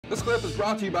This clip is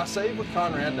brought to you by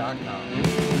SaveWithConrad.com.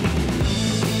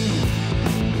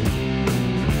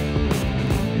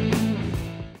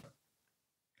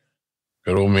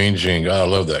 Good old Mean Gene. God, I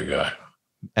love that guy.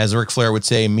 As Ric Flair would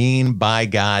say, mean by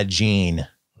God, Gene.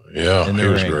 Yeah, he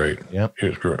was great. Yep. He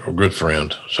was great. A good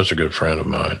friend. Such a good friend of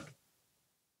mine.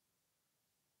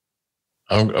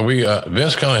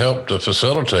 Vince kind of helped to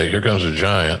facilitate. Here comes the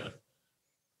Giant.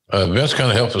 Vince kind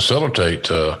of helped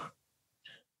facilitate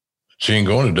Gene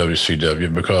going to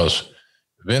WCW because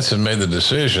Vince had made the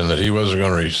decision that he wasn't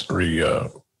going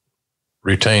to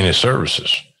retain his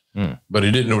services, but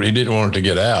he didn't want it to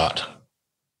get out.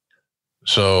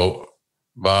 So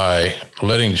by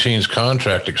letting Gene's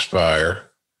contract expire,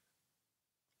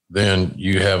 then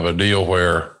you have a deal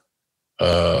where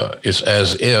it's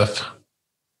as if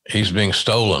he's being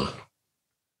stolen.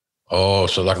 Oh,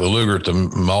 so like the Luger at the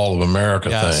Mall of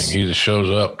America thing. He just shows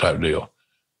up type deal.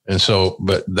 And so,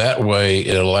 but that way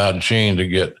it allowed Gene to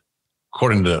get,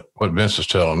 according to what Vince is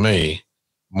telling me,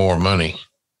 more money,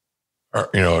 or,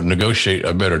 negotiate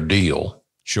a better deal.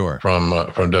 Sure. From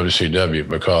WCW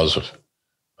because of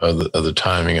the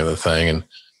timing of the thing. And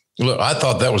look, I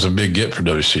thought that was a big get for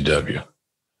WCW.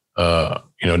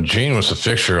 Gene was a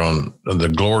fixture on the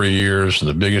glory years and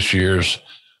the biggest years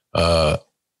of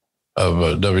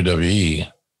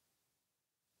WWE.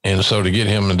 And so to get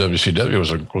him in WCW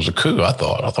was a coup, I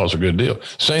thought. It was a good deal.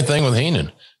 Same thing with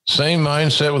Heenan. Same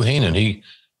mindset with Heenan.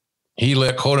 He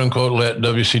let, quote unquote, let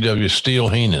WCW steal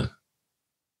Heenan.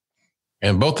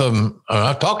 And both of them,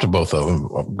 I've talked to both of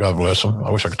them, God bless them.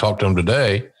 I wish I could talk to them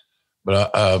today.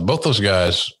 But both those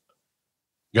guys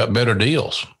got better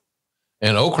deals.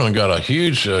 And Oakland got a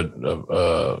huge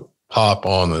pop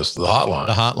on the hotline.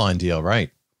 The hotline deal, right.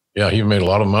 Yeah, he made a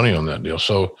lot of money on that deal.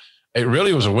 So it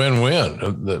really was a win-win.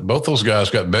 Both those guys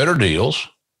got better deals.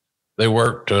 They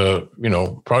worked,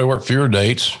 probably worked fewer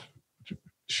dates,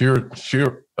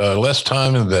 less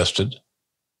time invested.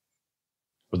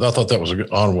 But I thought that was a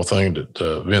good, honorable thing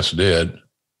that Vince did.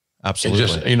 Absolutely. It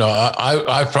just,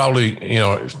 I probably,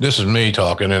 this is me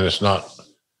talking and it's not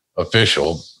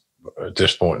official at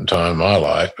this point in time in my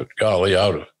life, but golly,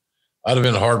 I'd have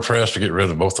been hard pressed to get rid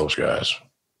of both those guys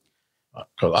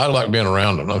because I like being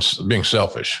around them. I'm being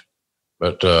selfish,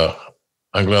 but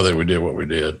I'm glad that we did what we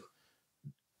did.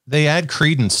 They add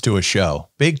credence to a show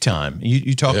big time.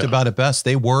 You talked about it best.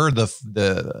 They were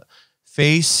the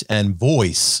face and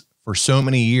voice for so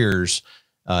many years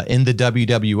in the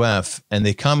WWF, and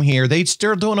they come here.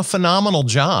 They're doing a phenomenal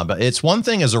job. It's one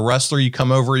thing as a wrestler, you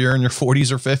come over, you're in your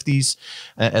 40s or 50s,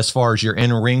 as far as your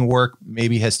in-ring work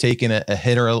maybe has taken a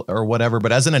hit or whatever.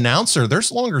 But as an announcer,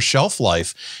 there's longer shelf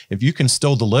life if you can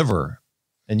still deliver.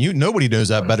 And nobody knows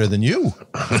that better than you.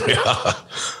 Yeah,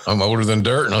 I'm older than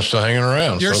dirt, and I'm still hanging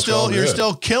around. You're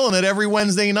still killing it every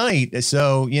Wednesday night.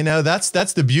 So that's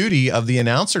the beauty of the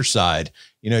announcer side.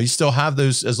 You still have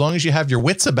those, as long as you have your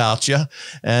wits about you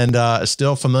and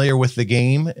still familiar with the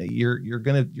game, you're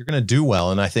gonna do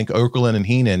well. And I think Okerlund and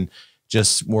Heenan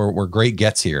just were great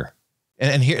gets here.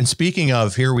 And speaking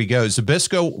of, here we go.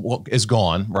 Zbyszko is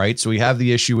gone, right? So we have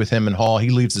the issue with him and Hall. He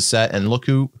leaves the set, and look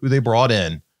who they brought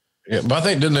in. Yeah, but I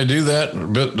think, didn't they do that?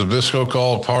 The Zbyszko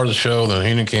called part of the show, then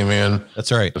Heenan came in.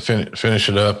 That's right. To finish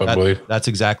it up, I believe. That's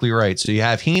exactly right. So you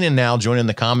have Heenan now joining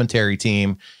the commentary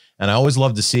team, and I always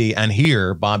love to see and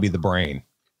hear Bobby the Brain.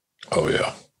 Oh,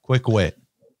 yeah. Quick wit.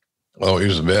 Oh, he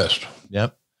was the best.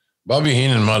 Yep. Bobby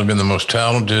Heenan might have been the most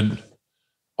talented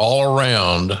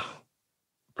all-around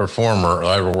performer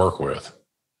I ever worked with.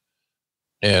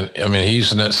 And, I mean,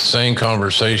 he's in that same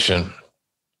conversation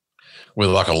with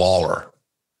like a Lawler,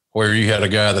 where you had a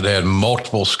guy that had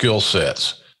multiple skill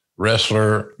sets: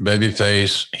 wrestler,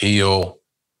 babyface, heel,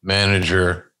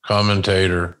 manager,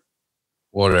 commentator,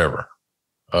 whatever.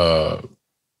 There's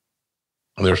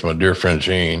my dear friend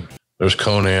Gene. There's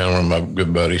Conan, one of my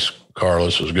good buddies.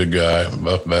 Carlos was a good guy.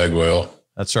 Buff Bagwell.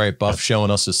 That's right. Buff showing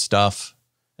us his stuff.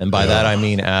 And by that, I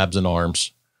mean abs and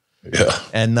arms. Yeah.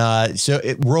 And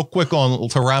real quick to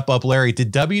wrap up, Larry,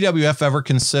 did WWF ever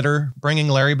consider bringing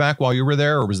Larry back while you were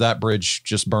there, or was that bridge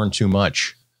just burned too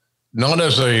much? Not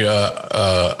as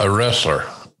a wrestler.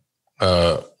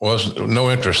 Was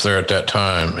no interest there at that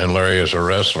time in Larry as a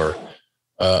wrestler.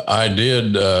 I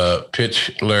did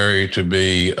pitch Larry to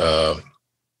be a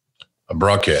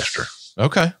broadcaster.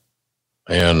 Okay.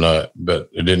 And but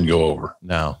it didn't go over.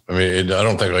 No. I mean, I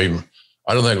don't think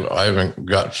I even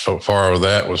got so far with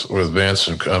that with Vince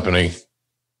and company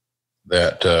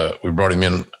that we brought him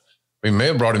in. We may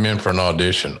have brought him in for an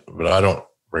audition, but I don't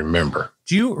remember.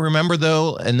 Do you remember,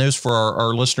 though, and those for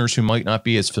our listeners who might not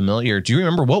be as familiar, do you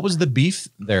remember what was the beef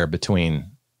there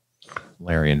between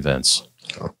Larry and Vince?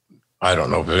 I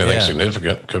don't know if anything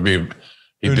significant. Could be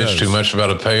he bitched too much about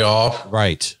a payoff.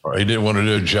 Right. Or he didn't want to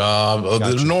do a job.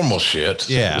 Gotcha. The normal shit.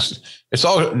 Yeah. It's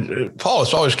all, Paul,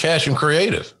 it's always cash and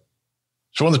creative.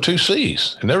 It's one of the two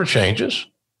C's. It never changes.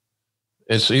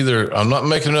 It's either I'm not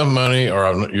making enough money,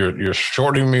 or you're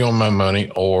shorting me on my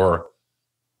money, or,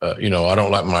 I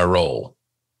don't like my role.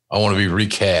 I want to be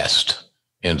recast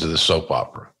into the soap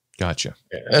opera. Gotcha.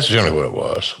 Yeah, that's generally what it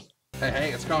was.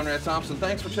 Hey, it's Conrad Thompson.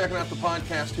 Thanks for checking out the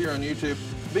podcast here on YouTube.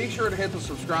 Be sure to hit the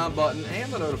subscribe button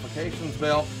and the notifications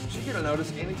bell so you get a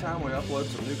notice anytime we upload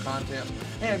some new content.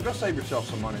 And go save yourself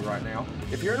some money right now.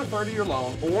 If you're in a 30-year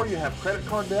loan or you have credit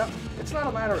card debt, it's not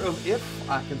a matter of if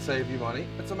I can save you money.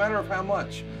 It's a matter of how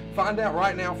much. Find out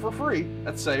right now for free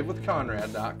at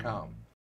SaveWithConrad.com.